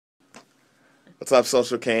What's up,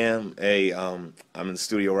 Social Cam? Hey, I'm in the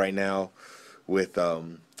studio right now with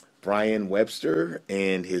Brian Webster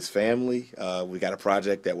and his family. We got a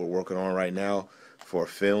project that we're working on right now for a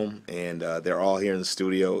film, and they're all here in the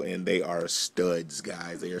studio, and they are studs,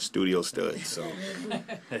 guys. They are studio studs. So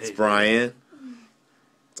it's Brian,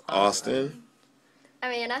 it's Austin.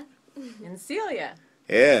 I'm Anna. And Celia.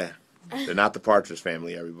 Yeah, they're not the Partridge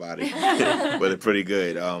Family, everybody, but they're pretty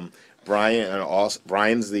good.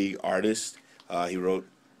 Brian's the artist. He wrote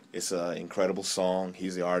it's an incredible song.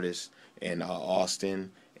 He's the artist, and Austin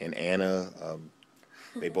and Anna,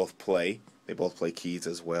 they both play. They both play keys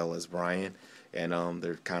as well as Brian, and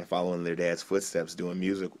they're kind of following their dad's footsteps, doing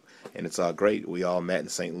music, and it's great. We all met in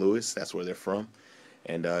St. Louis. That's where they're from,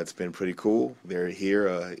 and it's been pretty cool. They're here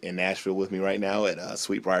in Nashville with me right now at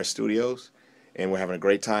Sweetbriar Studios, and we're having a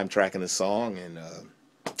great time tracking the song. And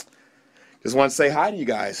just want to say hi to you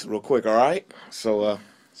guys real quick. All right, so.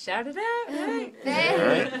 Shout it out, right? All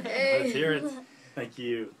right. Hey. Let's hear it. Thank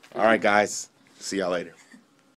you. All right, guys. See y'all later.